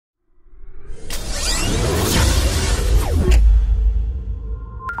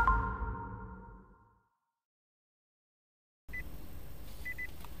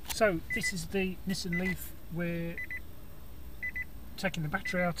So this is the Nissan Leaf we're taking the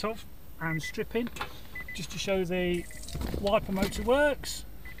battery out of and stripping, just to show the wiper motor works,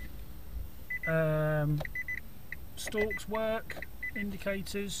 stalks work,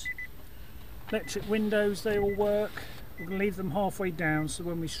 indicators, electric windows, they all work. We're going to leave them halfway down, so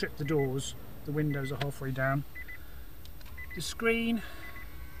when we strip the doors the windows are halfway down. The screen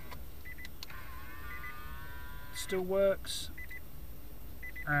still works,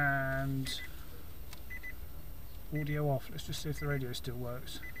 and audio off. Let's just see if the radio still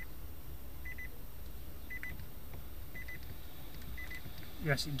works.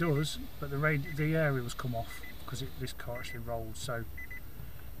 Yes, it does, but the area was come off because this car actually rolled. So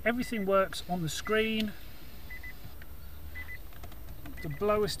everything works on the screen. The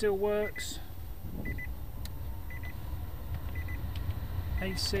blower still works.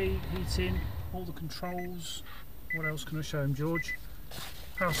 AC, heating, all the controls. What else can I show him, George?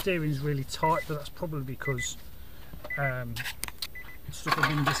 Power steering is really tight, but that's probably because stuff has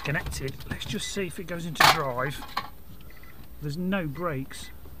been disconnected. Let's just see if it goes into drive. There's no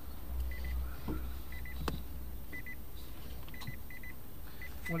brakes.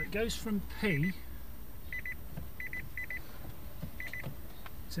 Well, it goes from P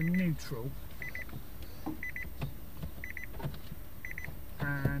to neutral,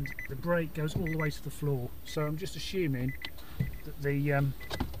 and the brake goes all the way to the floor. So I'm just assuming that the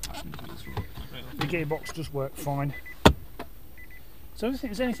gearbox does work fine. So I don't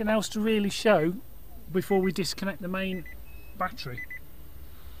think there's anything else to really show before we disconnect the main battery,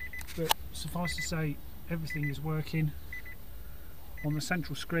 but suffice to say everything is working on the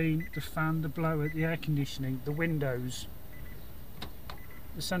central screen. The fan, the blower, the air conditioning, the windows,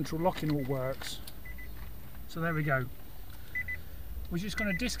 the central locking all works. So there we go. We're just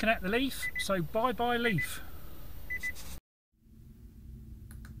going to disconnect the Leaf, so bye bye Leaf.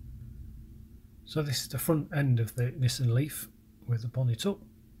 So this is the front end of the Nissan Leaf with the bonnet up.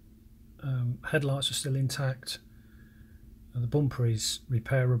 Headlights are still intact. The bumper is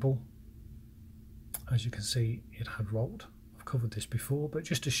repairable. As you can see, it had rolled. I've covered this before, but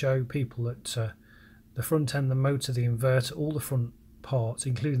just to show people that the front end, the motor, the inverter, all the front parts,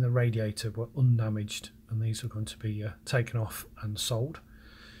 including the radiator, were undamaged, and these are going to be taken off and sold.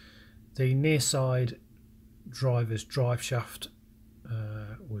 The near side driver's drive shaft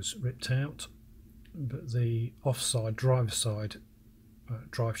was ripped out, but the offside driver's side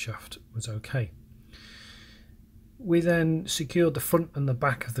drive shaft was okay. We then secured the front and the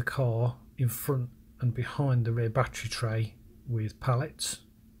back of the car in front and behind the rear battery tray with pallets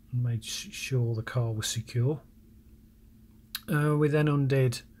and made sure the car was secure. We then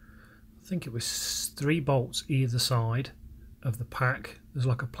undid, I think it was 3 bolts either side of the pack. There's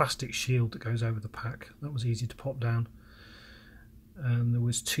like a plastic shield that goes over the pack. That was easy to pop down. And there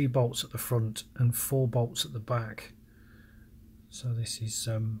was 2 bolts at the front and 4 bolts at the back. So this is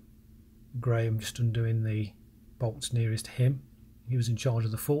Graham just undoing the bolts nearest him. He was in charge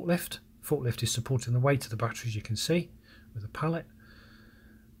of the forklift. Forklift is supporting the weight of the battery, as you can see, with a pallet.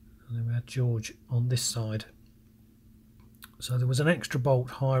 And then we had George on this side. So there was an extra bolt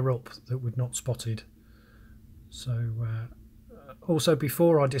higher up that we'd not spotted. So also,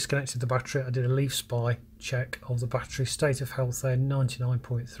 before I disconnected the battery, I did a leaf spy check of the battery. State of health there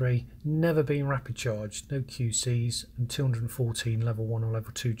 99.3, never been rapid charged, no QCs, and 214 level 1 or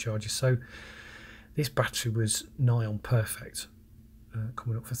level 2 charges. So this battery was nigh on perfect,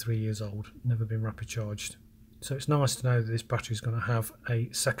 coming up for 3 years old, never been rapid charged. So it's nice to know that this battery is going to have a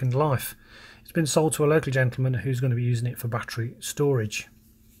second life. It's been sold to a local gentleman who's going to be using it for battery storage.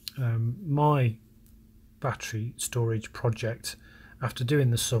 My battery storage project, after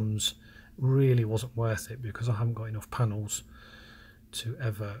doing the sums, really wasn't worth it because I haven't got enough panels to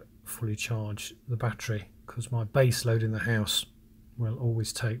ever fully charge the battery, because my base load in the house will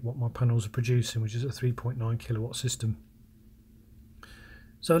always take what my panels are producing, which is a 3.9 kilowatt system.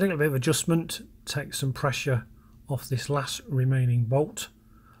 So I did a bit of adjustment, take some pressure off this last remaining bolt,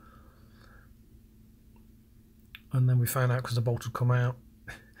 and then we found out, because the bolt had come out,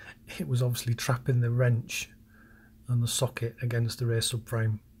 it was obviously trapping the wrench and the socket against the rear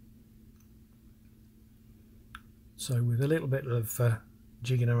subframe. So with a little bit of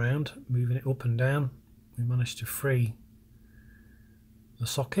jigging around, moving it up and down, we managed to free the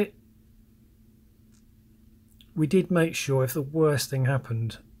socket. We did make sure, if the worst thing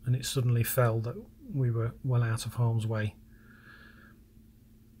happened and it suddenly fell, that we were well out of harm's way.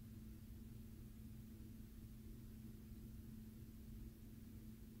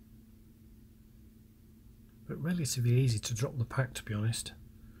 But relatively easy to drop the pack, to be honest.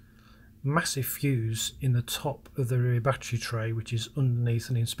 massive fuse in the top of the rear battery tray, which is underneath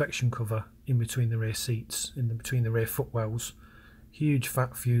an inspection cover in between the rear seats, between the rear footwells. Huge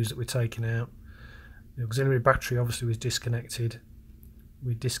fat fuse that we're taking out. The auxiliary battery obviously was disconnected.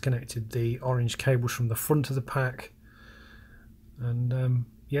 We disconnected the orange cables from the front of the pack, and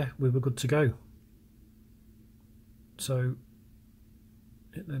yeah, we were good to go. So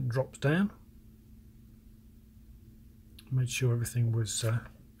it then drops down. Made sure everything was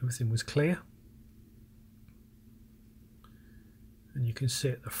clear, and you can see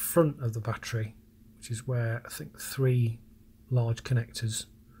at the front of the battery, which is where I think 3 large connectors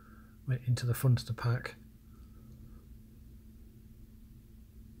went into the front of the pack.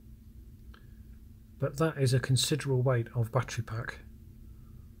 But that is a considerable weight of battery pack.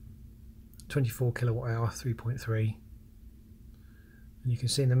 24 kilowatt hour, 3.3, and you can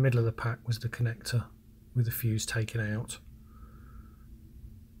see in the middle of the pack was the connector with the fuse taken out.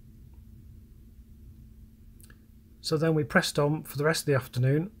 So then we pressed on for the rest of the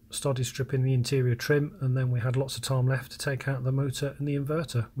afternoon, started stripping the interior trim, and then we had lots of time left to take out the motor and the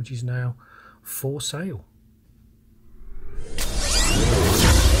inverter, which is now for sale.